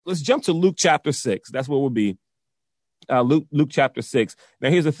let's jump to Luke chapter 6. That's what we'll be. Luke chapter 6. Now,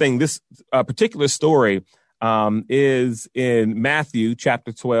 here's the thing. This particular story is in Matthew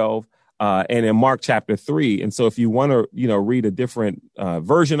chapter 12 and in Mark chapter 3. And so if you want to, read a different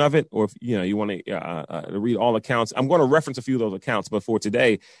version of it, or if, you want to read all accounts, I'm going to reference a few of those accounts. But for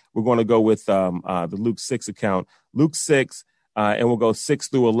today, we're going to go with the Luke 6 account, Luke 6, and we'll go 6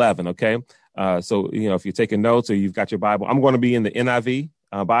 through 11. OK, so, if you're taking notes or you've got your Bible, I'm going to be in the NIV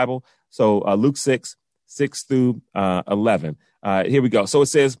Bible. So Luke 6 through 11. Here we go. So it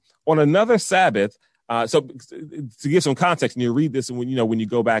says, on another Sabbath. So to give some context, and you read this, and when you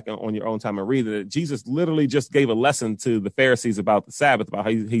go back on your own time and read it, Jesus literally just gave a lesson to the Pharisees about the Sabbath, about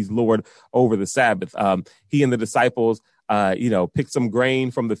how he's Lord over the Sabbath. He and the disciples, picked some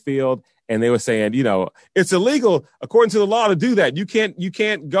grain from the field, and they were saying, it's illegal according to the law to do that. You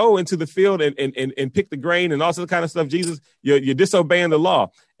can't go into the field and pick the grain and all sorts of kind of stuff. Jesus, you're disobeying the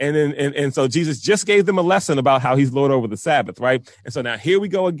law. And so Jesus just gave them a lesson about how he's Lord over the Sabbath, right? And so now here we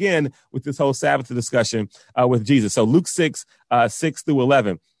go again with this whole Sabbath discussion with Jesus. So Luke 6, 6 through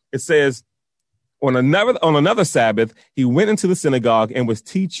 11, it says, on another Sabbath, he went into the synagogue and was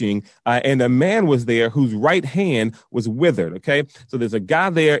teaching, and a man was there whose right hand was withered. OK, so there's a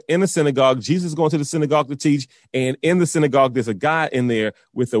guy there in the synagogue. Jesus is going to the synagogue to teach. And in the synagogue, there's a guy in there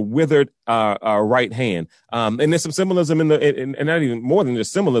with a withered right hand. And there's some symbolism and not even more than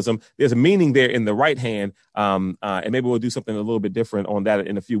just symbolism. There's a meaning there in the right hand. And maybe we'll do something a little bit different on that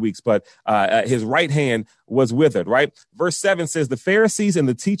in a few weeks. But his right hand was withered. Right. Verse 7 says the Pharisees and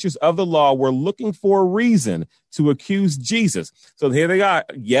the teachers of the law were looking for a reason to accuse Jesus. So here they are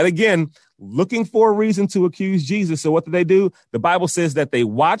yet again, looking for a reason to accuse Jesus. So what did they do? The Bible says that they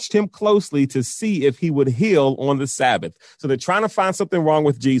watched him closely to see if he would heal on the Sabbath. So they're trying to find something wrong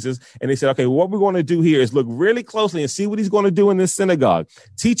with Jesus. And they said, okay, what we're going to do here is look really closely and see what he's going to do in this synagogue.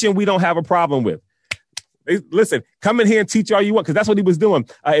 Teaching we don't have a problem with. Listen, come in here and teach all you want, because that's what he was doing.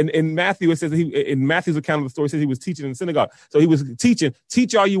 In Matthew, it says in Matthew's account of the story, it says he was teaching in the synagogue. So he was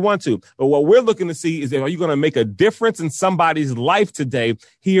teach all you want to. But what we're looking to see is, are you going to make a difference in somebody's life today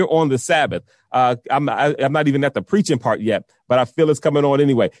here on the Sabbath? I'm not even at the preaching part yet, but I feel it's coming on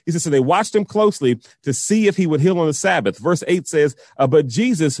anyway. He says, so they watched him closely to see if he would heal on the Sabbath. Verse 8 says, but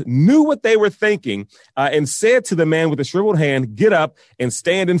Jesus knew what they were thinking and said to the man with the shriveled hand, get up and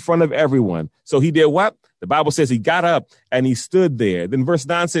stand in front of everyone. So he did what? The Bible says he got up and he stood there. Then verse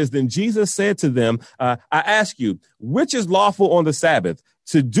 9 says, then Jesus said to them, I ask you, which is lawful on the Sabbath,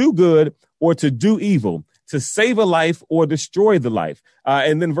 to do good or to do evil, to save a life or destroy the life?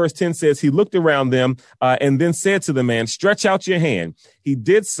 And then verse 10 says, he looked around them and then said to the man, stretch out your hand. He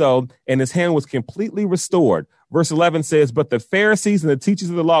did so, and his hand was completely restored. Verse 11 says, but the Pharisees and the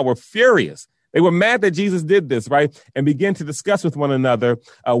teachers of the law were furious. They were mad that Jesus did this, right? And began to discuss with one another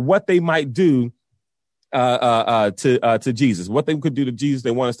what they might do to Jesus, what they could do to Jesus.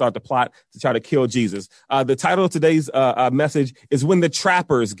 They want to start the plot to try to kill Jesus. The title of today's message is When the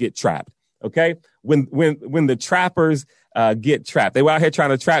Trappers Get Trapped. OK, when the trappers get trapped. They were out here trying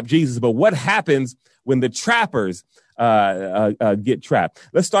to trap Jesus. But what happens when the trappers get trapped?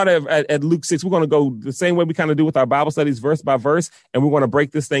 Let's start at Luke 6. We're going to go the same way we kind of do with our Bible studies, verse by verse, and we're going to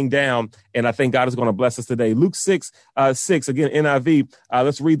break this thing down. And I think God is going to bless us today. Luke 6, 6, again, NIV.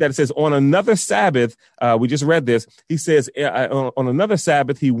 Let's read that. It says, on another Sabbath, we just read this. He says, on another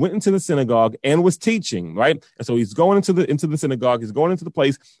Sabbath, he went into the synagogue and was teaching, right? And so he's going into the synagogue. He's going into the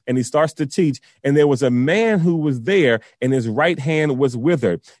place and he starts to teach. And there was a man who was there and his right hand was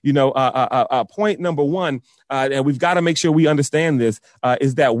withered. Point number one, and we've got to make sure we understand this,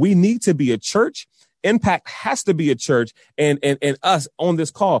 is that we need to be a church. Impact has to be a church, and us on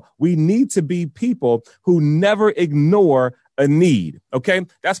this call, we need to be people who never ignore a need. OK,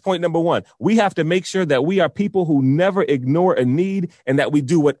 that's point number one. We have to make sure that we are people who never ignore a need and that we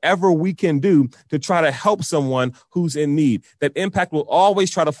do whatever we can do to try to help someone who's in need. That Impact will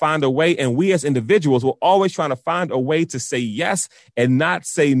always try to find a way. And we as individuals will always try to find a way to say yes and not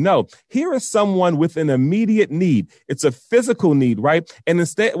say no. Here is someone with an immediate need. It's a physical need, right? And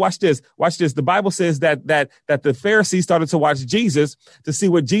instead, watch this. The Bible says that the Pharisees started to watch Jesus to see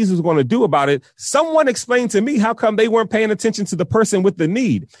what Jesus was going to do about it. Someone explained to me how come they weren't paying attention to the person with the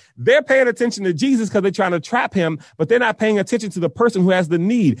need. They're paying attention to Jesus because they're trying to trap him, but they're not paying attention to the person who has the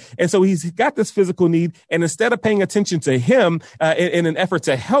need. And so he's got this physical need. And instead of paying attention to him in an effort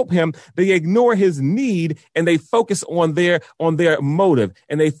to help him, they ignore his need and they focus on their motive,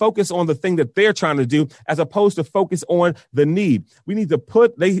 and they focus on the thing that they're trying to do as opposed to focus on the need. We need to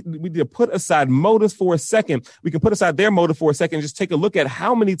put aside motives for a second. We can put aside their motive for a second and just take a look at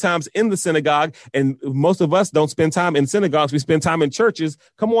how many times in the synagogue, and most of us don't spend time in synagogue, synagogues. We spend time in churches.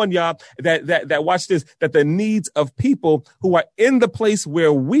 Come on, y'all, that watch this, that the needs of people who are in the place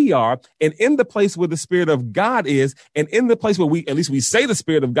where we are and in the place where the Spirit of God is and in the place where at least we say the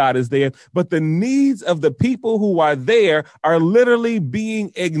Spirit of God is there, but the needs of the people who are there are literally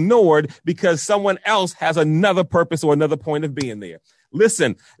being ignored because someone else has another purpose or another point of being there.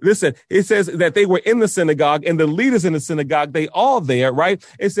 Listen, it says that they were in the synagogue and the leaders in the synagogue, they all there, right?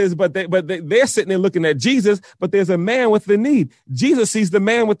 It says, but they're sitting there looking at Jesus, but there's a man with the need. Jesus sees the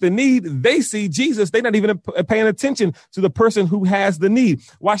man with the need. They see Jesus. They're not even paying attention to the person who has the need.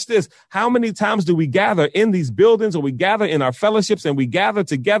 Watch this. How many times do we gather in these buildings or we gather in our fellowships and we gather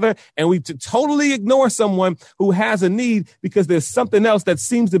together and we totally ignore someone who has a need because there's something else that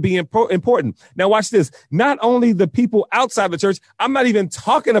seems to be important. Now watch this. Not only the people outside the church, I'm not even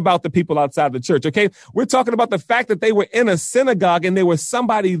talking about the people outside the church, okay? We're talking about the fact that they were in a synagogue and there was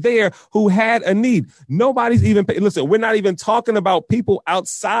somebody there who had a need. Nobody's even, listen, we're not even talking about people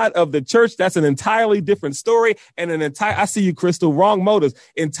outside of the church. That's an entirely different story and I see you, Crystal, wrong motives.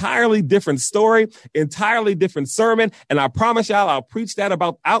 Entirely different story, entirely different sermon. And I promise y'all, I'll preach that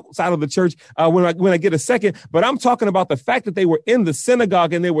about outside of the church when I get a second. But I'm talking about the fact that they were in the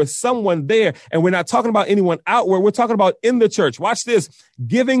synagogue and there was someone there. And we're not talking about anyone outward. We're talking about in the church. Watch this,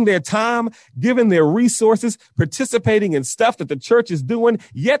 giving their time, giving their resources, participating in stuff that the church is doing,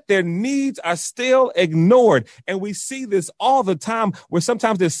 yet their needs are still ignored. And we see this all the time where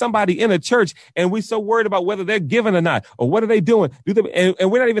sometimes there's somebody in a church and we're so worried about whether they're giving or not, or what are they doing?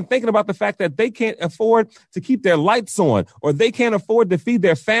 And we're not even thinking about the fact that they can't afford to keep their lights on, or they can't afford to feed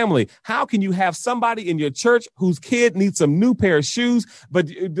their family. How can you have somebody in your church whose kid needs some new pair of shoes, but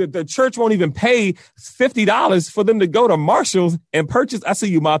the church won't even pay $50 for them to go to Marshall's and purchase, I see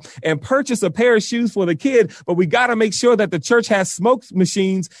you, Mom, and purchase a pair of shoes for the kid. But we got to make sure that the church has smoke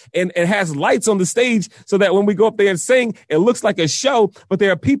machines and has lights on the stage so that when we go up there and sing, it looks like a show. But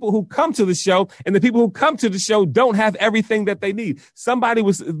there are people who come to the show, and the people who come to the show don't have everything that they need. Somebody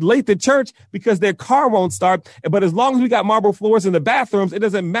was late to church because their car won't start. But as long as we got marble floors in the bathrooms, it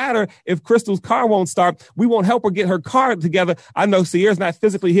doesn't matter if Crystal's car won't start. We won't help her get her car together. I know Sierra's not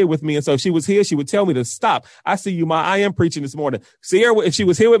physically here with me. And so if she was here, she would tell me to stop. I see you, Ma. I am preaching this morning. Sierra, if she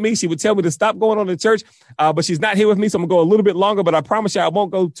was here with me, she would tell me to stop going on to church. But she's not here with me. So I'm gonna go a little bit longer, but I promise you I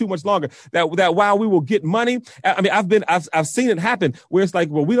won't go too much longer. That while we will get money, I mean, I've seen it happen where it's like,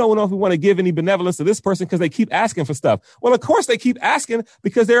 well, we don't know if we want to give any benevolence to this person because they keep asking for stuff. Well, of course they keep asking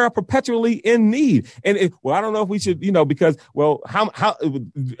because they are perpetually in need. And I don't know if we should, because, well, how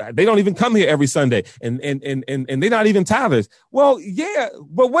they don't even come here every Sunday and they're not even tithers. Well, yeah,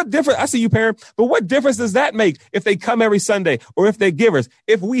 but what difference? I see you, parent, but what difference does that make if they come every Sunday or if they're givers?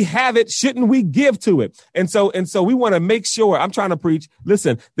 If we have it, shouldn't we give to it? And so we want to make sure, I'm trying to preach,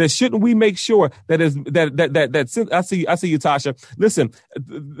 listen, that shouldn't we make sure that I see you, Tasha. Listen,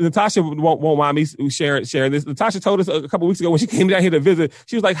 Natasha won't mind me sharing this. Natasha told us a couple weeks ago when she came down here to visit,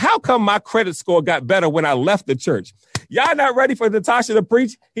 she was like, how come my credit score got better when I left the church? Y'all not ready for Natasha to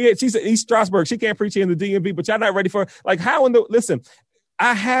preach here? She's in East Strasburg. She can't preach here in the DMV, but y'all not ready for, like, how in the, listen,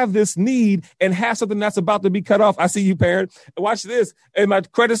 I have this need and have something that's about to be cut off. I see you, parent. Watch this. And my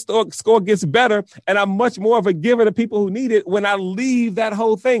credit score gets better. And I'm much more of a giver to people who need it when I leave that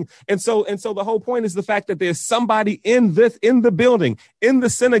whole thing. And so the whole point is the fact that there's somebody in the building, in the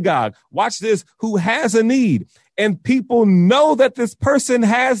synagogue, watch this, who has a need. And people know that this person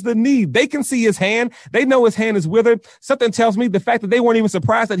has the need. They can see his hand. They know his hand is withered. Something tells me the fact that they weren't even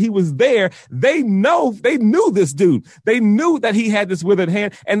surprised that he was there. They knew this dude. They knew that he had this withered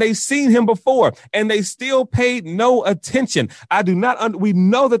hand and they've seen him before and they still paid no attention. We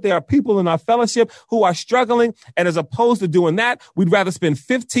know that there are people in our fellowship who are struggling. And as opposed to doing that, we'd rather spend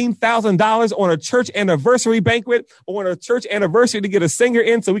 $15,000 on a church anniversary banquet or on a church anniversary to get a singer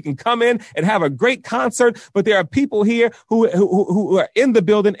in so we can come in and have a great concert. But there are people here who are in the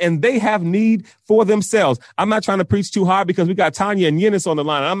building and they have need for themselves. I'm not trying to preach too hard because we got Tanya and Yennis on the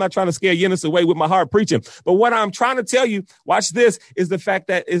line. I'm not trying to scare Yennis away with my hard preaching. But what I'm trying to tell you, watch this, is the fact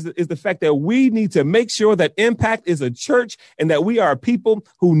that we need to make sure that Impact is a church and that we are people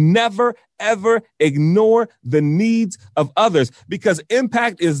who never, ever ignore the needs of others, because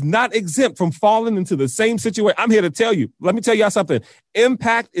Impact is not exempt from falling into the same situation. I'm here to tell you, let me tell y'all something.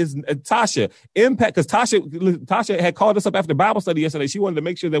 Impact is Tasha. Impact, because Tasha had called us up after Bible study yesterday. She wanted to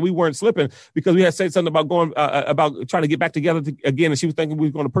make sure that we weren't slipping because we we had said something about going, about trying to get back together again. And she was thinking we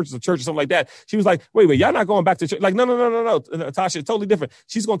were going to purchase a church or something like that. She was like, wait, y'all not going back to church? Like, no, Tasha, it's totally different.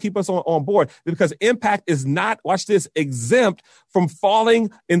 She's going to keep us on board because Impact is not, watch this, exempt from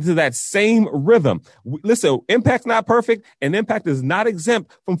falling into that same rhythm. Listen, Impact's not perfect, and Impact is not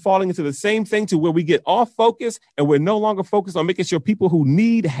exempt from falling into the same thing to where we get off focus and we're no longer focused on making sure people who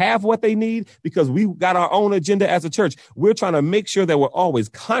need have what they need because we got our own agenda as a church. We're trying to make sure that we're always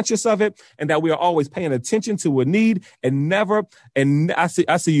conscious of it and that we are always paying attention to a need and never, and I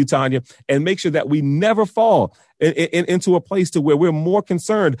see you, Tanya, and make sure that we never fall into a place to where we're more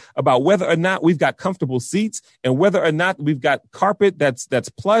concerned about whether or not we've got comfortable seats and whether or not we've got carpet that's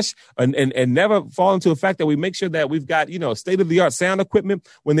plush and never fall into the fact that we make sure that we've got, state-of-the-art sound equipment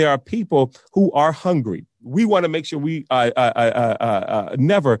when there are people who are hungry. We want to make sure we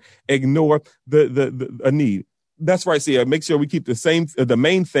never ignore the need. That's right, Sia. Make sure we keep the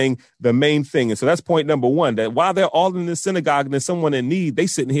main thing. And so that's point number one, that while they're all in the synagogue and there's someone in need, they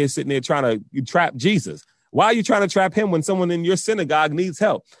sitting there trying to trap Jesus. Why are you trying to trap him when someone in your synagogue needs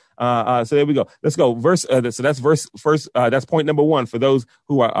help? So there we go. Let's go. So that's verse first. That's point number one for those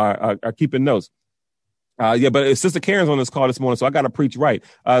who are keeping notes. But Sister Karen's on this call this morning, so I got to preach right.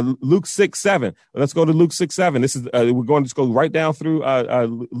 Luke 6:7. Let's go to Luke 6:7. This is we're going to just go right down through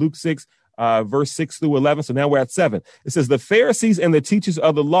Luke 6. Verse 6 through 11. So now we're at 7. It says the Pharisees and the teachers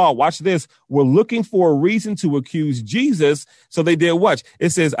of the law, watch this, were looking for a reason to accuse Jesus. So they did what? It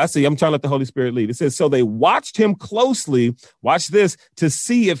says, I'm trying to let the Holy Spirit lead. It says, so they watched him closely, watch this, to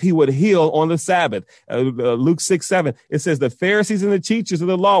see if he would heal on the Sabbath. Luke 6:7. It says the Pharisees and the teachers of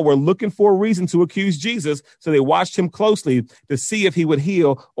the law were looking for a reason to accuse Jesus. So they watched him closely to see if he would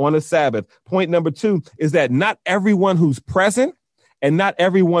heal on the Sabbath. Point number 2 is that not everyone who's present and not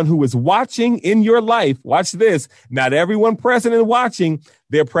everyone who is watching in your life, watch this, not everyone present and watching,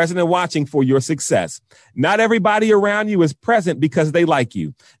 they're present and watching for your success. Not everybody around you is present because they like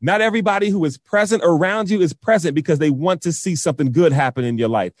you. Not everybody who is present around you is present because they want to see something good happen in your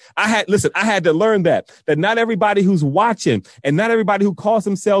life. I had to learn that not everybody who's watching and not everybody who calls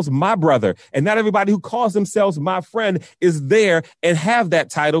themselves my brother and not everybody who calls themselves my friend is there and have that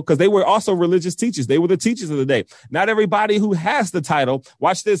title because they were also religious teachers. They were the teachers of the day. Not everybody who has the title,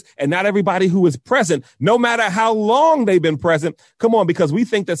 watch this, and not everybody who is present, no matter how long they've been present. Come on, because we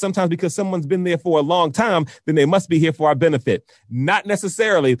think that sometimes because someone's been there for a long time, then they must be here for our benefit. Not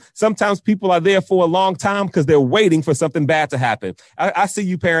necessarily. Sometimes people are there for a long time because they're waiting for something bad to happen. I see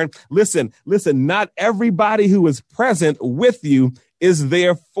you, parent. Listen, not everybody who is present with you is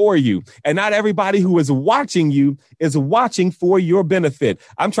there for you. And not everybody who is watching you is watching for your benefit.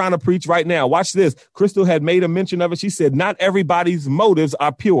 I'm trying to preach right now. Watch this. Crystal had made a mention of it. She said, not everybody's motives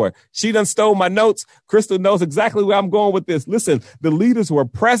are pure. She done stole my notes. Crystal knows exactly where I'm going with this. Listen, the leaders were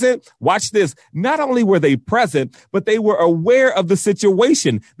present. Watch this. Not only were they present, but they were aware of the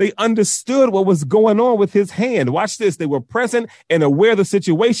situation. They understood what was going on with his hand. Watch this. They were present and aware of the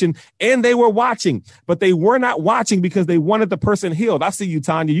situation, and they were watching, but they were not watching because they wanted the person healed. I see you,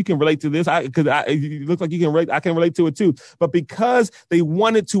 Tanya. You can relate to this. You look like you can relate. I can relate to it too. But because they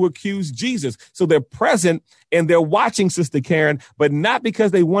wanted to accuse Jesus, so they're present and they're watching, Sister Karen, but not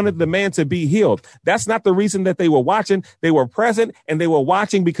because they wanted the man to be healed. That's not the reason that they were watching. They were present and they were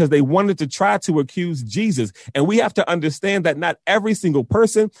watching because they wanted to try to accuse Jesus. And we have to understand that not every single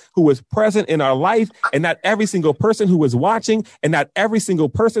person who is present in our life and not every single person who is watching and not every single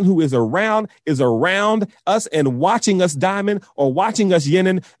person who is around us and watching us diamond or watching us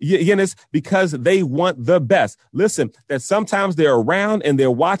Yenis because they want the best. Listen, that sometimes they're around and they're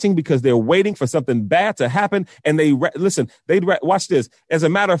watching because they're waiting for something bad to happen. And watch this. As a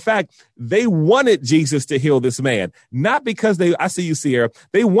matter of fact, they wanted Jesus to heal this man, not because I see you, Sierra.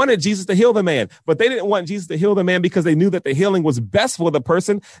 They wanted Jesus to heal the man, but they didn't want Jesus to heal the man because they knew that the healing was best for the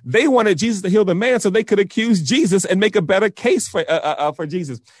person. They wanted Jesus to heal the man so they could accuse Jesus and make a better case for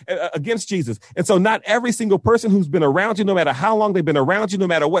Jesus, against Jesus. And so not every single person who's been around you, no matter how long they've been around you, no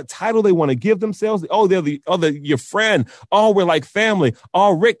matter what title they want to give themselves. Oh, they're your friend. Oh, we're like family.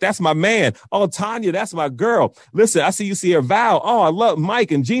 Oh, Rick, that's my man. Oh, Tanya, that's my girl. Listen, I see you, see her. Val. Oh, I love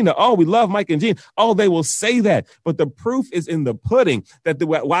Mike and Gina. Oh, we love Mike and Gina. Oh, they will say that. But the proof is in the pudding that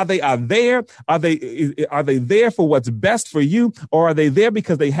while they are there, are they there for what's best for you? Or are they there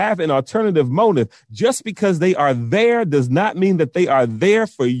because they have an alternative motive? Just because they are there does not mean that they are there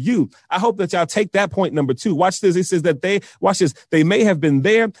for you. I hope that y'all take that point number 2. Watch this. It says that this. They may have been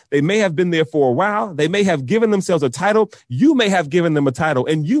there. They may have been there for a while. They may have given themselves a title. You may have given them a title,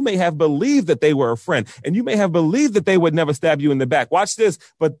 and you may have believed that they were a friend, and you may have believed that they would never stab you in the back. Watch this.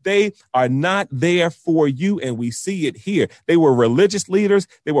 But they are not there for you, and we see it here. They were religious leaders.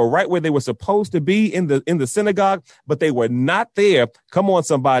 They were right where they were supposed to be in the synagogue, but they were not there. Come on,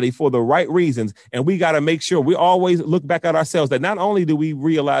 somebody, for the right reasons. And we got to make sure we always look back at ourselves, that not only do we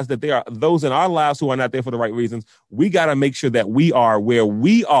realize that there are those in our lives who are not there for the right reasons, we got to make sure that we are where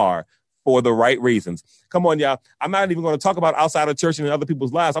we are for the right reasons. Come on, y'all. I'm not even going to talk about outside of church and in other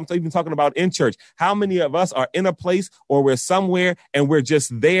people's lives. I'm even talking about in church. How many of us are in a place or we're somewhere and we're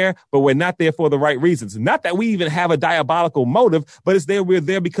just there, but we're not there for the right reasons? Not that we even have a diabolical motive, but it's there. We're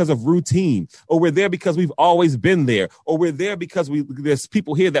there because of routine, or we're there because we've always been there, or we're there because there's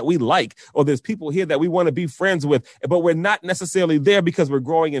people here that we like, or there's people here that we want to be friends with, but we're not necessarily there because we're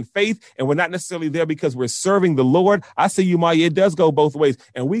growing in faith, and we're not necessarily there because we're serving the Lord. I see you, Maya. It does go both ways.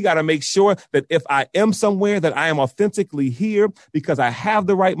 And we got to make sure that if I am somewhere, that I am authentically here because I have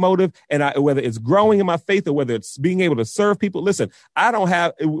the right motive, and whether it's growing in my faith or whether it's being able to serve people. Listen, I don't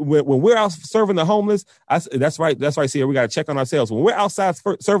have, when we're out serving the homeless, that's right, Sierra, we got to check on ourselves. When we're outside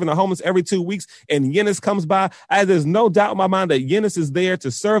serving the homeless every 2 weeks and Yenis comes by, there's no doubt in my mind that Yenis is there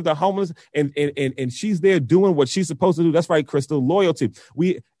to serve the homeless, and she's there doing what she's supposed to do. That's right, Crystal, loyalty.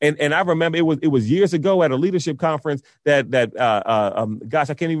 And I remember it was years ago at a leadership conference that gosh,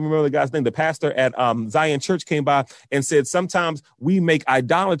 I can't even remember the guy's name. The pastor at Zion Church came by and said, sometimes we make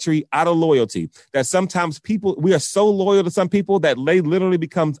idolatry out of loyalty. That sometimes we are so loyal to some people that they literally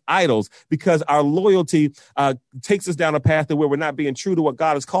becomes idols because our loyalty takes us down a path to where we're not being true to what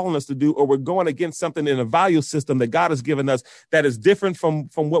God is calling us to do, or we're going against something in a value system that God has given us that is different from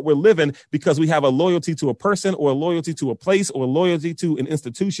what we're living, because we have a loyalty to a person, or a loyalty to a place, or a loyalty to an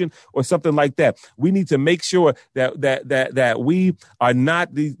institution, or something like that. We need to make sure that we are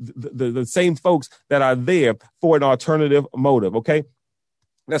not the same folks that are there for an alternative motive. Okay.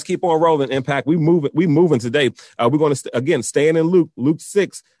 Let's keep on rolling, Impact. We moving today. We're going to, again, staying in Luke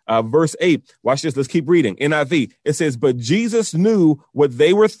 6, verse 8. Watch this. Let's keep reading. NIV. It says, but Jesus knew what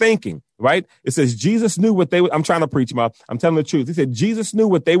they were thinking, right? It says Jesus knew what they were. I'm trying to preach, I'm telling the truth. He said, Jesus knew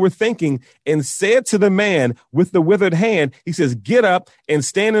what they were thinking and said to the man with the withered hand, he says, get up and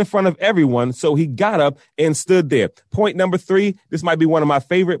stand in front of everyone. So he got up and stood there. Point number 3. This might be one of my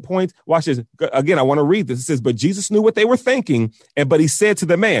favorite points. Watch this. Again, I want to read this. It says, but Jesus knew what they were thinking. But he said to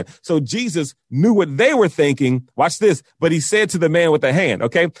the man. So Jesus knew what they were thinking. Watch this. But he said to the man with the hand.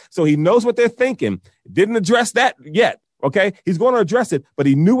 Okay. So he knows what they're thinking. Didn't address that yet. Okay, he's going to address it, but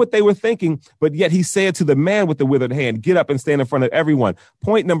he knew what they were thinking, but yet he said to the man with the withered hand, get up and stand in front of everyone.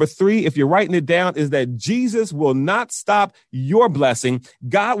 Point number 3, if you're writing it down, is that Jesus will not stop your blessing.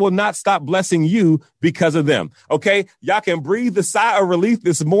 God will not stop blessing you because of them. Okay, y'all can breathe the sigh of relief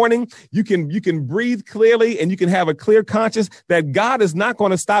this morning. You can breathe clearly, and you can have a clear conscience that God is not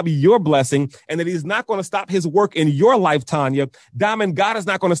going to stop your blessing, and that he's not going to stop his work in your life, Tanya. Diamond, God is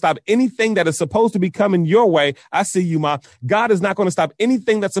not going to stop anything that is supposed to be coming your way. I see you, Ma. God is not going to stop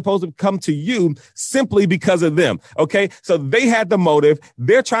anything that's supposed to come to you simply because of them. Okay. So they had the motive.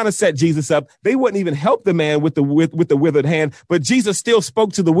 They're trying to set Jesus up. They wouldn't even help the man with the withered hand, but Jesus still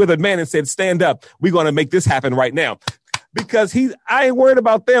spoke to the withered man and said, stand up. We're going to make this happen right now. Because I ain't worried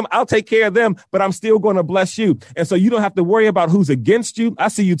about them. I'll take care of them, but I'm still going to bless you. And so you don't have to worry about who's against you. I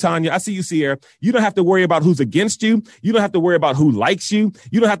see you, Tanya. I see you, Sierra. You don't have to worry about who's against you. You don't have to worry about who likes you.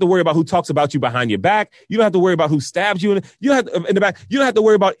 You don't have to worry about who talks about you behind your back. You don't have to worry about who stabs you in the back. You don't have to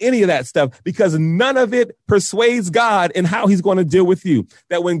worry about any of that stuff, because none of it persuades God in how he's going to deal with you.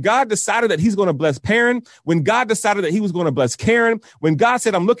 That when God decided that he's going to bless Perrin, when God decided that he was going to bless Karen, when God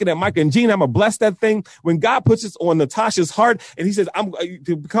said, I'm looking at Mike and Gina, I'm going to bless that thing. When God puts this on Natasha's heart and he says, I'm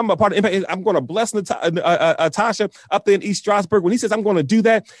to become a part of Impact, I'm going to bless Tasha up there in East Stroudsburg. When he says, I'm going to do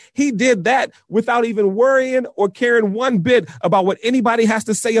that, he did that without even worrying or caring one bit about what anybody has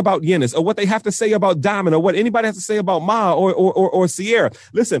to say about Yenis, or what they have to say about Diamond, or what anybody has to say about Ma or Sierra.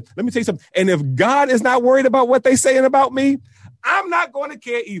 Listen, let me tell you something. And if God is not worried about what they saying about me, I'm not going to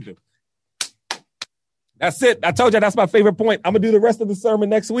care either. That's it. I told you that's my favorite point. I'm going to do the rest of the sermon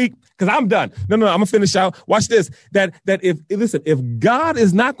next week because I'm done. No, I'm going to finish out. Watch this. That if God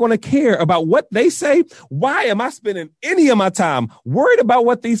is not going to care about what they say, why am I spending any of my time worried about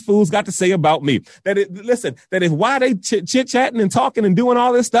what these fools got to say about me? That if while they chit-chatting and talking and doing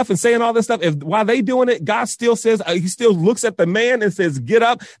all this stuff and saying all this stuff, if while they doing it, God still says, he still looks at the man and says, get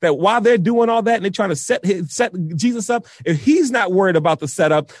up. That while they're doing all that and they're trying to set Jesus up, if he's not worried about the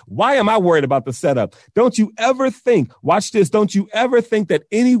setup, why am I worried about the setup? Don't don't you ever think, watch this, don't you ever think that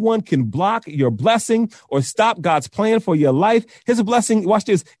anyone can block your blessing or stop God's plan for your life? His blessing, watch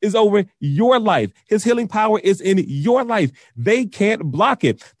this, is over your life. His healing power is in your life. They can't block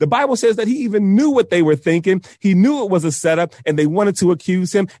it. The Bible says that he even knew what they were thinking. He knew it was a setup and they wanted to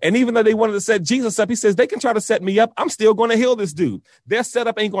accuse him. And even though they wanted to set Jesus up, he says, they can try to set me up. I'm still going to heal this dude. Their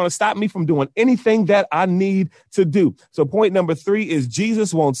setup ain't going to stop me from doing anything that I need to do. So point number 3 is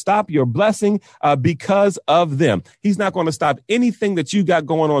Jesus won't stop your blessing because of them. He's not going to stop anything that you got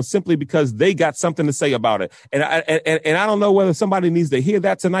going on simply because they got something to say about it. And I don't know whether somebody needs to hear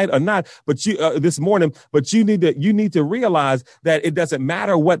that tonight or not, but this morning, but you need to realize that it doesn't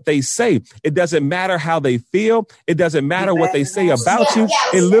matter what they say. It doesn't matter how they feel. It doesn't matter what they say about you.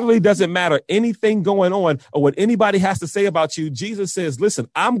 It literally doesn't matter anything going on or what anybody has to say about you. Jesus says, listen,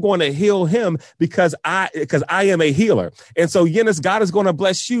 I'm going to heal him because I am a healer. And so, yes, God is going to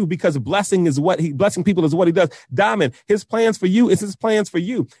bless you because blessing people is what he does. Diamond, his plans for you is his plans for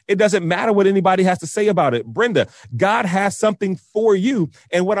you. It doesn't matter what anybody has to say about it. Brenda, God has something for you.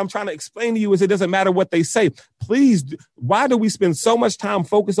 And what I'm trying to explain to you is it doesn't matter what they say. Please, why do we spend so much time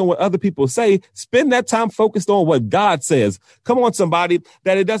focused on what other people say? Spend that time focused on what God says. Come on, somebody,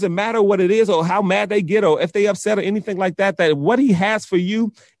 that it doesn't matter what it is or how mad they get or if they upset or anything like that, that what he has for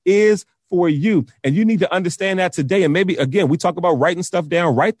you is for you. And you need to understand that today. And maybe, again, we talk about writing stuff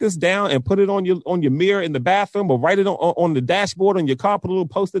down. Write this down and put it on your mirror in the bathroom, or write it on the dashboard on your car, put a little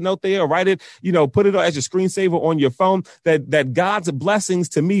Post-it note there, or write it, put it as your screensaver on your phone, that God's blessings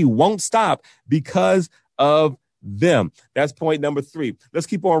to me won't stop because of them. That's point number 3. Let's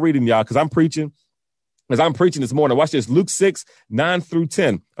keep on reading, y'all, because I'm preaching. As I'm preaching this morning, watch this, Luke 6, 9 through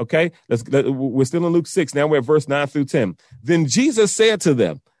 10. Okay, we're still in Luke 6. Now we're at verse 9 through 10. Then Jesus said to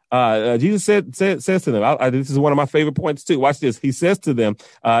them, Jesus says to them, this is one of my favorite points too. Watch this. He says to them,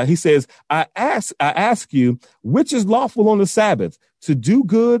 he says, I ask you, which is lawful on the Sabbath, to do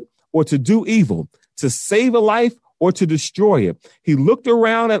good or to do evil, to save a life or to destroy it? He looked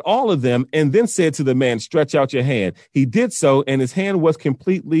around at all of them and then said to the man, stretch out your hand. He did so, and his hand was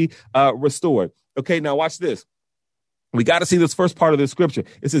completely restored. Okay, now watch this. We got to see this first part of the scripture.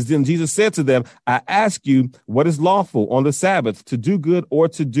 It says, then Jesus said to them, I ask you, what is lawful on the Sabbath, to do good or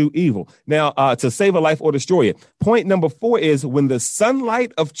to do evil? Now, to save a life or destroy it. Point number 4 is when the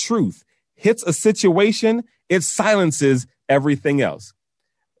sunlight of truth hits a situation, it silences everything else.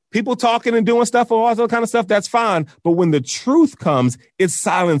 People talking and doing stuff or all that kind of stuff, that's fine. But when the truth comes, it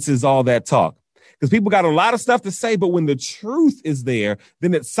silences all that talk. Because people got a lot of stuff to say, but when the truth is there,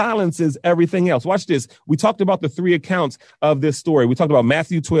 then it silences everything else. Watch this. We talked about the 3 accounts of this story. We talked about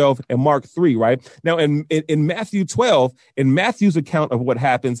Matthew 12 and Mark 3, right? Now, in Matthew 12, in Matthew's account of what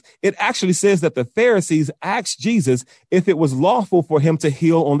happens, it actually says that the Pharisees asked Jesus if it was lawful for him to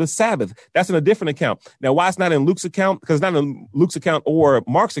heal on the Sabbath. That's in a different account. Now, why it's not in Luke's account? Because it's not in Luke's account or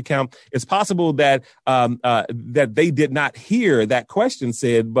Mark's account. It's possible that that they did not hear that question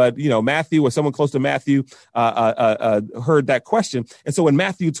said, but, Matthew or someone close to Matthew heard that question. And so in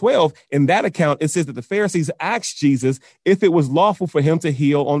Matthew 12, in that account, it says that the Pharisees asked Jesus if it was lawful for him to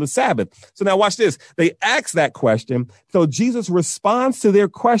heal on the Sabbath. So now watch this. They asked that question. So Jesus responds to their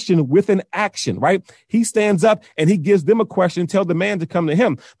question with an action, right? He stands up and he gives them a question, tell the man to come to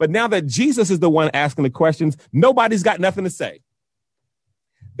him. But now that Jesus is the one asking the questions, nobody's got nothing to say.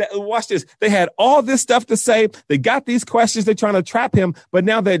 Watch this. They had all this stuff to say. They got these questions. They're trying to trap him. But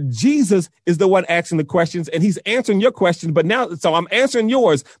now that Jesus is the one asking the questions and he's answering your question, so I'm answering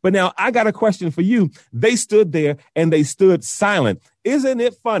yours. But now I got a question for you. They stood there and they stood silent. Isn't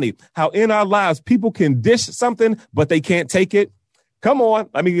it funny how in our lives people can dish something, but they can't take it? Come on.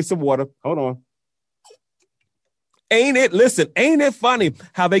 Let me get some water. Hold on. Ain't it funny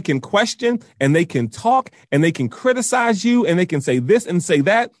how they can question and they can talk and they can criticize you and they can say this and say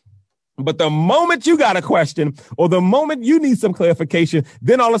that. But the moment you got a question or the moment you need some clarification,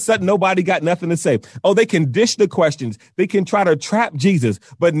 then all of a sudden nobody got nothing to say. Oh, they can dish the questions. They can try to trap Jesus.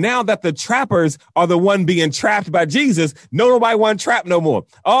 But now that the trappers are the one being trapped by Jesus, nobody want trapped no more.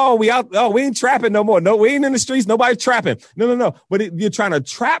 We ain't trapping no more. No, we ain't in the streets. Nobody trapping. No. But you're trying to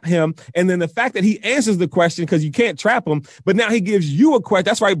trap him. And then the fact that he answers the question because you can't trap him, but now he gives you a question.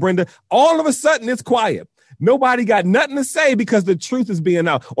 That's right, Brenda. All of a sudden it's quiet. Nobody got nothing to say because the truth is being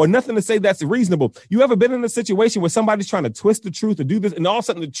out, or nothing to say that's reasonable. You ever been in a situation where somebody's trying to twist the truth or do this, and all of a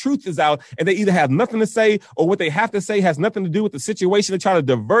sudden the truth is out, and they either have nothing to say, or what they have to say has nothing to do with the situation? They try to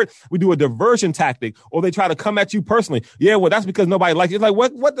divert. We do a diversion tactic, or they try to come at you personally. Yeah, well, that's because nobody likes it. It's like,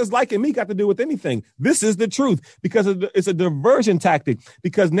 what does liking me got to do with anything? This is the truth, because it's a diversion tactic.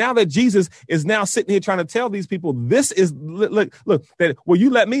 Because now that Jesus is now sitting here trying to tell these people, this is, look, that, well,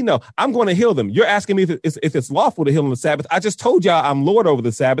 you let me know, I'm going to heal them. You're asking me if it's lawful to heal on the Sabbath. I just told y'all I'm Lord over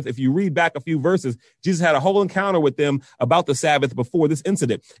the Sabbath. If you read back a few verses, Jesus had a whole encounter with them about the Sabbath before this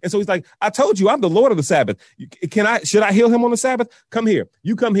incident. And so he's like, I told you I'm the Lord of the Sabbath. Should I heal him on the Sabbath? Come here.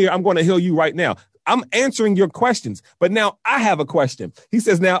 You come here. I'm going to heal you right now. I'm answering your questions, but now I have a question. He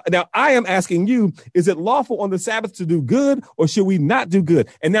says, now I am asking you, is it lawful on the Sabbath to do good, or should we not do good?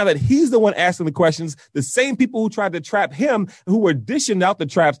 And now that he's the one asking the questions, the same people who tried to trap him, who were dishing out the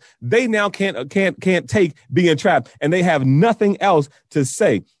traps, they now can't take being trapped, and they have nothing else to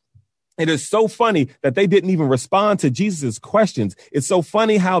say. It is so funny that they didn't even respond to Jesus' questions. It's so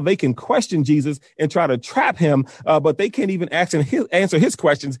funny how they can question Jesus and try to trap him, but they can't even answer his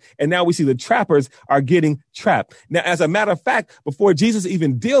questions. And now we see the trappers are getting trapped. Now, as a matter of fact, before Jesus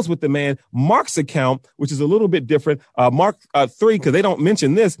even deals with the man, Mark's account, which is a little bit different, Mark 3, because they don't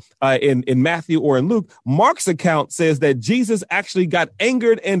mention this in Matthew or in Luke, Mark's account says that Jesus actually got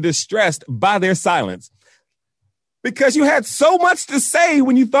angered and distressed by their silence. Because you had so much to say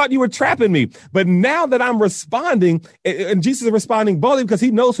when you thought you were trapping me. But now that I'm responding, and Jesus is responding boldly because he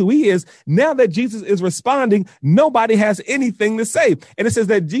knows who he is. Now that Jesus is responding, nobody has anything to say. And it says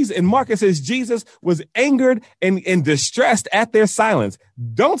that Jesus, in Mark, it says Jesus was angered and distressed at their silence.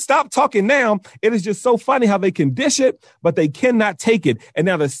 Don't stop talking now. It is just so funny how they can dish it, but they cannot take it. And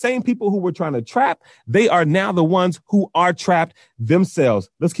now the same people who were trying to trap, they are now the ones who are trapped themselves.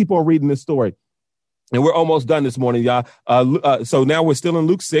 Let's keep on reading this story. And we're almost done this morning, y'all. So now we're still in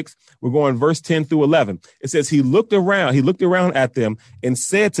Luke 6. We're going verse 10 through 11. It says, he looked around at them and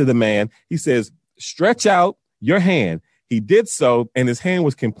said to the man, he says, stretch out your hand. He did so, and his hand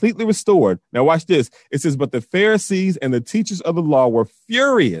was completely restored. Now watch this. It says, but the Pharisees and the teachers of the law were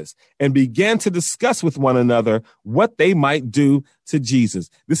furious and began to discuss with one another what they might do to Jesus.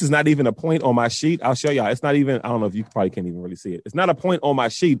 This is not even a point on my sheet. I'll show y'all. It's not even, I don't know if you probably can't even really see it. It's not a point on my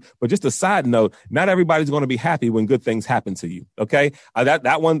sheet, but just a side note, not everybody's going to be happy when good things happen to you. Okay.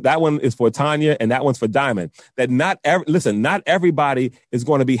 That one is for Tanya, and that one's for Diamond. That not everybody is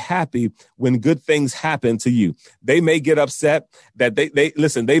going to be happy when good things happen to you. They may get upset that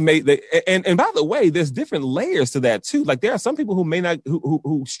and by the way, there's different layers to that too. Like there are some people who may not,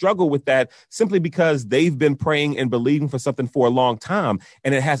 who struggle with that simply because they've been praying and believing for something for a long time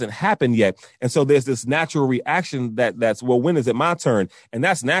and it hasn't happened yet. And so there's this natural reaction that's, well, when is it my turn? And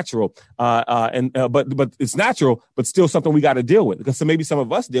that's natural. But it's natural, but still something we got to deal with, because so maybe some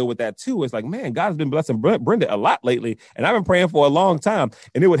of us deal with that too. It's like, man, God has been blessing Brenda a lot lately, and I've been praying for a long time,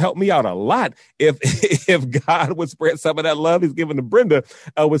 and it would help me out a lot if God would spread some of that love he's given to Brenda,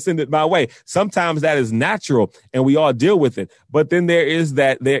 would send it my way. Sometimes that is natural and we all deal with it. But then there is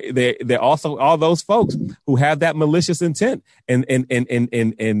that there also all those folks who have that malicious intent. And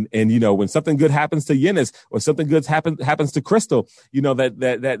you know, when something good happens to Yenis or something good happens to Crystal, you know,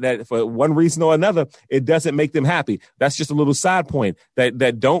 that for one reason or another, it doesn't make them happy. That's just a little side point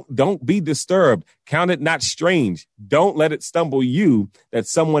that don't be disturbed. Count it not strange. Don't let it stumble you that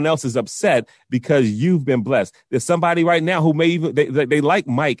someone else is upset because you've been blessed. There's somebody right now who may even, they like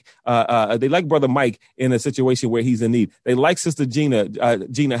Mike, they like Brother Mike in a situation where he's in need. They like Sister Gina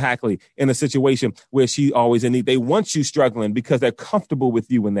Hackley in a situation where she's always in need. They want you struggling because they're comfortable with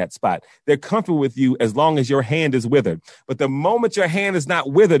you in that spot. They're comfortable with you as long as your hand is withered. But the moment your hand is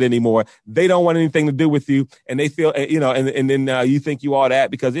not withered anymore, they don't want anything to do with you. And they feel, you know, and then you think you all that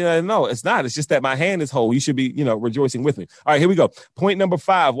because, you know, no, it's not. It's just that my hand is whole. You should be, you know, rejoicing with me. All right, here we go. Point number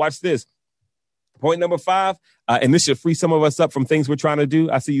 5. Watch this. Point number 5, and this should free some of us up from things we're trying to do.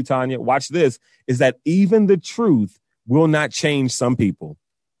 I see you, Tanya. Watch this, is that even the truth will not change some people.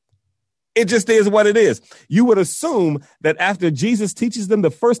 It just is what it is. You would assume that after Jesus teaches them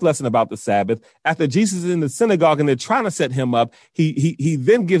the first lesson about the Sabbath, after Jesus is in the synagogue and they're trying to set him up, he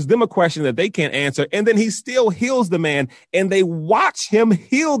then gives them a question that they can't answer, and then he still heals the man, and they watch him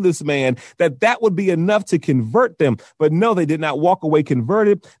heal this man, that would be enough to convert them. But no, they did not walk away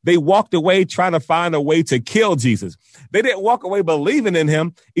converted. They walked away trying to find a way to kill Jesus. They didn't walk away believing in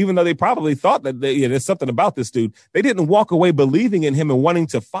him, even though they probably thought that there's something about this dude. They didn't walk away believing in him and wanting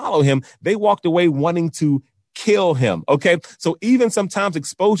to follow him. They walked away wanting to kill him. Okay. So even sometimes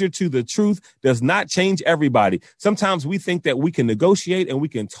exposure to the truth does not change everybody. Sometimes we think that we can negotiate and we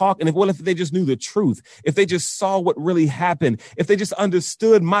can talk. And if they just knew the truth, if they just saw what really happened, if they just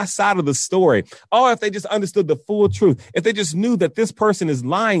understood my side of the story, or if they just understood the full truth, if they just knew that this person is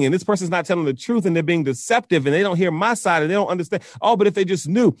lying and this person's not telling the truth and they're being deceptive and they don't hear my side and they don't understand. Oh, but if they just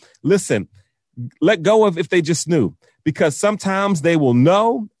knew, listen, let go of if they just knew, because sometimes they will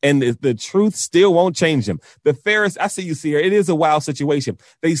know and the truth still won't change them. The Pharisees, I see you see here, it is a wild situation.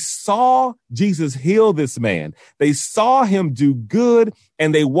 They saw Jesus heal this man. They saw him do good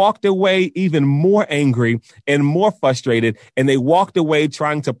and they walked away even more angry and more frustrated. And they walked away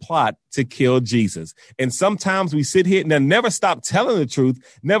trying to plot to kill Jesus. And sometimes we sit here and never stop telling the truth,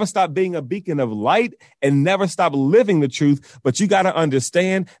 never stop being a beacon of light, and never stop living the truth. But you got to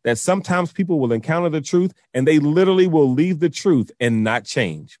understand that sometimes people will encounter the truth and they literally will leave the truth and not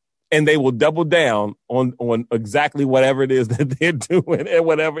change. And they will double down on exactly whatever it is that they're doing and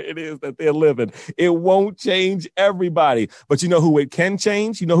whatever it is that they're living. It won't change everybody. But you know who it can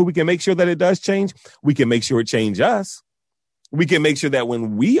change? You know who we can make sure that it does change? We can make sure it changes us. We can make sure that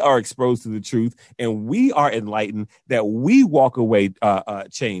when we are exposed to the truth and we are enlightened, that we walk away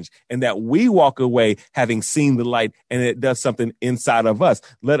changed, and that we walk away having seen the light, and it does something inside of us.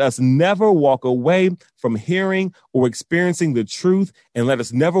 Let us never walk away from hearing or experiencing the truth, and let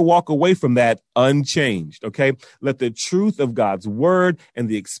us never walk away from that unchanged. Okay. Let the truth of God's word and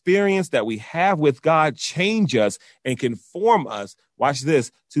the experience that we have with God change us and conform us. Watch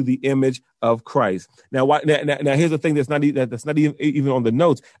this, to the image of Christ. Now, here's the thing that's not even on the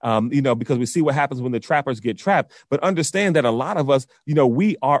notes, because we see what happens when the trappers get trapped. But understand that a lot of us,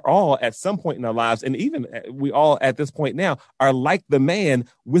 we are all at some point in our lives, and even we all at this point now are like the man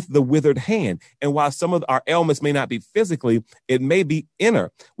with the withered hand. And while some of our ailments may not be physically, it may be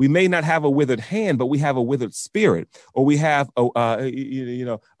inner. We may not have a withered hand, but we have a withered spirit, or we have a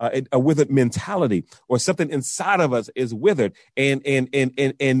withered mentality, or something inside of us is withered. And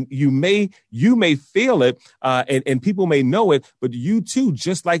you may feel it, and people may know it, but you too,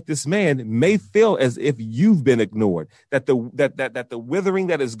 just like this man, may feel as if you've been ignored, that the withering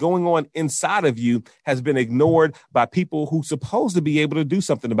that is going on inside of you has been ignored by people who supposed to be able to do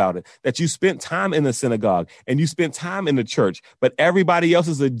something about it, that you spent time in the synagogue and you spent time in the church, but everybody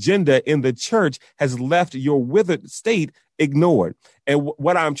else's agenda in the church has left your withered state ignored. And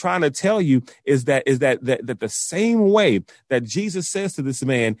what I'm trying to tell you is that the same way that Jesus says to this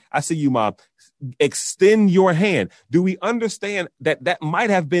man, I see you, Mom, extend your hand. Do we understand that might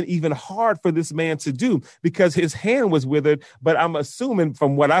have been even hard for this man to do because his hand was withered? But I'm assuming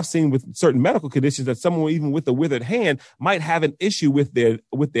from what I've seen with certain medical conditions that someone even with a withered hand might have an issue with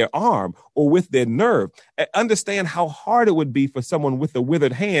their arm or with their nerve. Understand how hard it would be for someone with a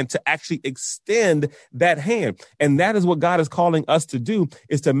withered hand to actually extend that hand. And that is what God is calling us to do,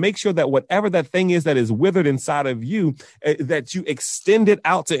 is to make sure that whatever that thing is that is withered inside of you, that you extend it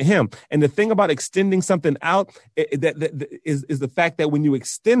out to him. And the thing about extending something out that is the fact that when you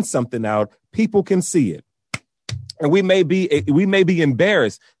extend something out, people can see it. And we may be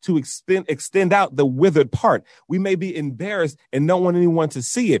embarrassed to extend out the withered part. We may be embarrassed and don't want anyone to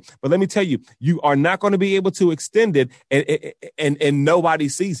see it. But let me tell you, you are not going to be able to extend it and nobody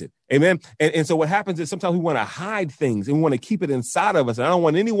sees it. Amen. And so what happens is sometimes we want to hide things and we want to keep it inside of us. And I don't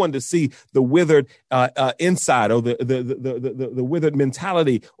want anyone to see the withered inside, or the withered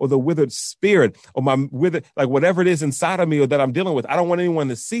mentality, or the withered spirit, or my withered, like whatever it is inside of me or that I'm dealing with. I don't want anyone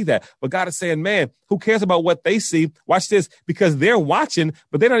to see that. But God is saying, man, who cares about what they see? Watch this, because they're watching,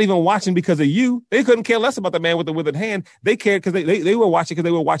 but they're not even watching because of you. They couldn't care less about the man with the withered hand. They cared because they were watching because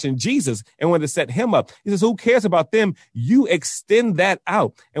they were watching Jesus and wanted to set him up. He says, who cares about them? You extend that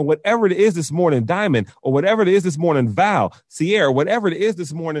out. And whatever it is this morning, Diamond, or whatever it is this morning, Val, Sierra, whatever it is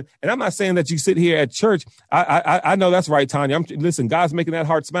this morning. And I'm not saying that you sit here at church. I know that's right, Tanya. Listen, God's making that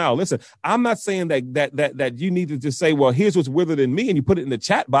heart smile. Listen, I'm not saying that you need to just say, well, here's what's withered in me, and you put it in the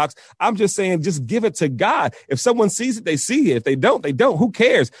chat box. I'm just saying, just give it to God. If someone sees it, they see it. If they don't, they don't. Who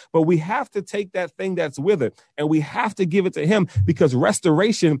cares? But we have to take that thing that's withered and we have to give it to him, because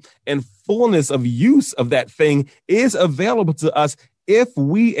restoration and fullness of use of that thing is available to us if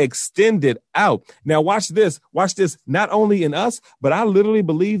we extend it out. Now, watch this, not only in us, but I literally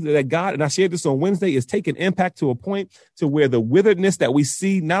believe that God, and I shared this on Wednesday, is taking impact to a point to where the witheredness that we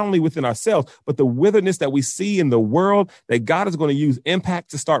see, not only within ourselves, but the witheredness that we see in the world, that God is going to use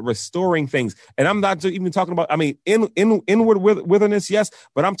impact to start restoring things. And I'm not even talking about, inward witherness, yes,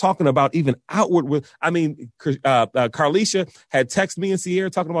 but I'm talking about even outward. Carlisha had texted me and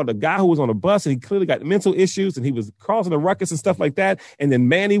Sierra talking about the guy who was on a bus and he clearly got mental issues and he was causing a ruckus and stuff like that. had. And then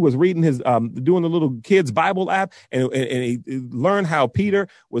Manny was reading his, doing the little kids Bible app, and he learned how Peter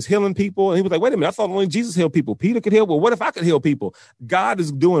was healing people. And he was like, wait a minute, I thought only Jesus healed people. Peter could heal. Well, what if I could heal people? God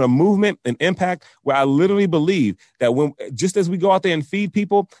is doing a movement and impact where I literally believe that when, just as we go out there and feed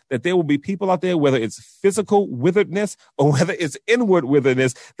people, that there will be people out there, whether it's physical witheredness or whether it's inward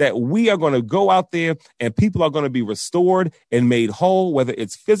witheredness, that we are going to go out there and people are going to be restored and made whole, whether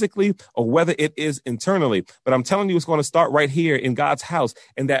it's physically or whether it is internally. But I'm telling you, it's going to start right here in God's house.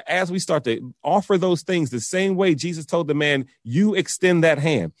 And that as we start to offer those things the same way Jesus told the man, you extend that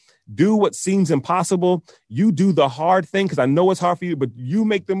hand. Do what seems impossible. You do the hard thing, because I know it's hard for you, but you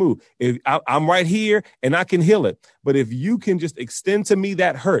make the move. If I'm right here and I can heal it. But if you can just extend to me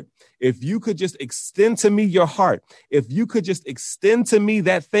that hurt, if you could just extend to me your heart, if you could just extend to me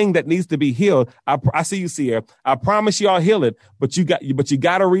that thing that needs to be healed, I see you, Sierra. I promise you I'll heal it, but you got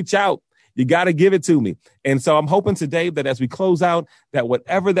to reach out. You got to give it to me. And so I'm hoping today that as we close out, that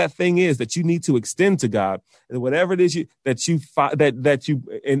whatever that thing is that you need to extend to God, and whatever it is and the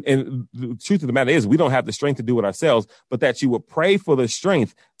truth of the matter is, we don't have the strength to do it ourselves, but that you would pray for the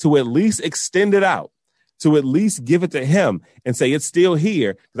strength to at least extend it out, to at least give it to him and say, it's still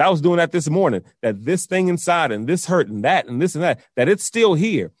here. Because I was doing that this morning, that this thing inside and this hurt and that and this and that it's still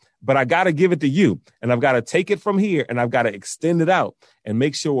here. But I got to give it to you, and I've got to take it from here, and I've got to extend it out and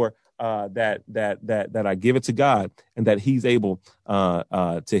make sure that I give it to God, and that he's able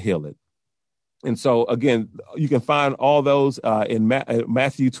to heal it. And so, again, you can find all those in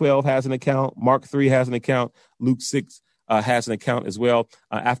Matthew 12 has an account. Mark 3 has an account. Luke 6 has an account as well.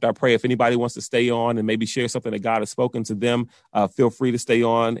 After I pray, if anybody wants to stay on and maybe share something that God has spoken to them, feel free to stay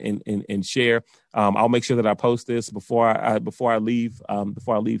on and share. I'll make sure that I post this before I leave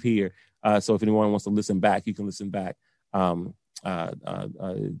here. So if anyone wants to listen back, you can listen back to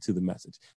the message.